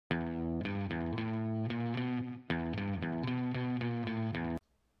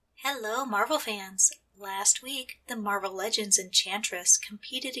Hello, Marvel fans! Last week, the Marvel Legends Enchantress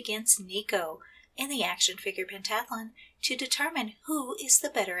competed against Nico in the Action Figure Pentathlon to determine who is the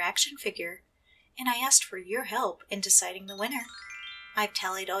better action figure, and I asked for your help in deciding the winner. I've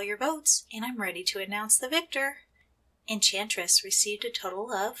tallied all your votes, and I'm ready to announce the victor. Enchantress received a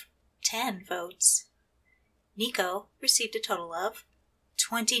total of 10 votes. Nico received a total of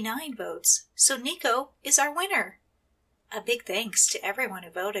 29 votes, so Nico is our winner. A big thanks to everyone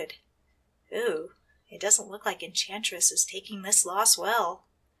who voted. Ooh, it doesn't look like Enchantress is taking this loss well.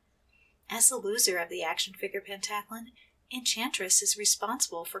 As the loser of the Action Figure Pentathlon, Enchantress is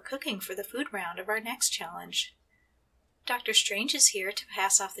responsible for cooking for the food round of our next challenge. Dr. Strange is here to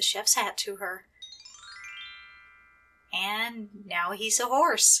pass off the chef's hat to her. And now he's a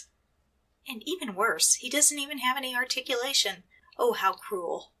horse. And even worse, he doesn't even have any articulation. Oh, how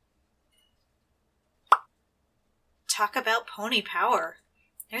cruel. Talk about pony power.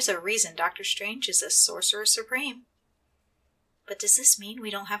 There's a reason Dr. Strange is a sorcerer supreme. But does this mean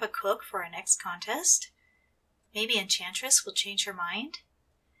we don't have a cook for our next contest? Maybe Enchantress will change her mind?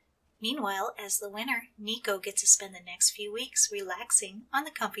 Meanwhile, as the winner, Nico gets to spend the next few weeks relaxing on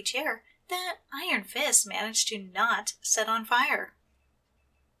the comfy chair that Iron Fist managed to not set on fire.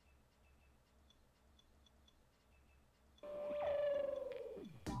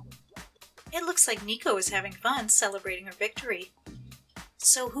 It looks like Nico is having fun celebrating her victory.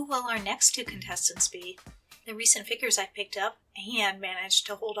 So who will our next two contestants be? The recent figures I picked up and managed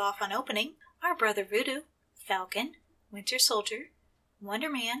to hold off on opening are Brother Voodoo, Falcon, Winter Soldier, Wonder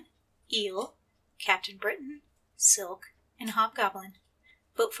Man, Eel, Captain Britain, Silk, and Hobgoblin.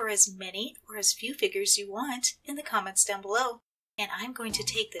 Vote for as many or as few figures you want in the comments down below, and I'm going to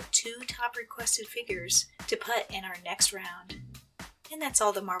take the 2 top requested figures to put in our next round. And that's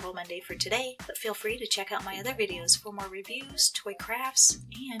all the Marvel Monday for today, but feel free to check out my other videos for more reviews, toy crafts,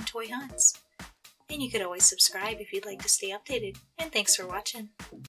 and toy hunts. And you could always subscribe if you'd like to stay updated. And thanks for watching.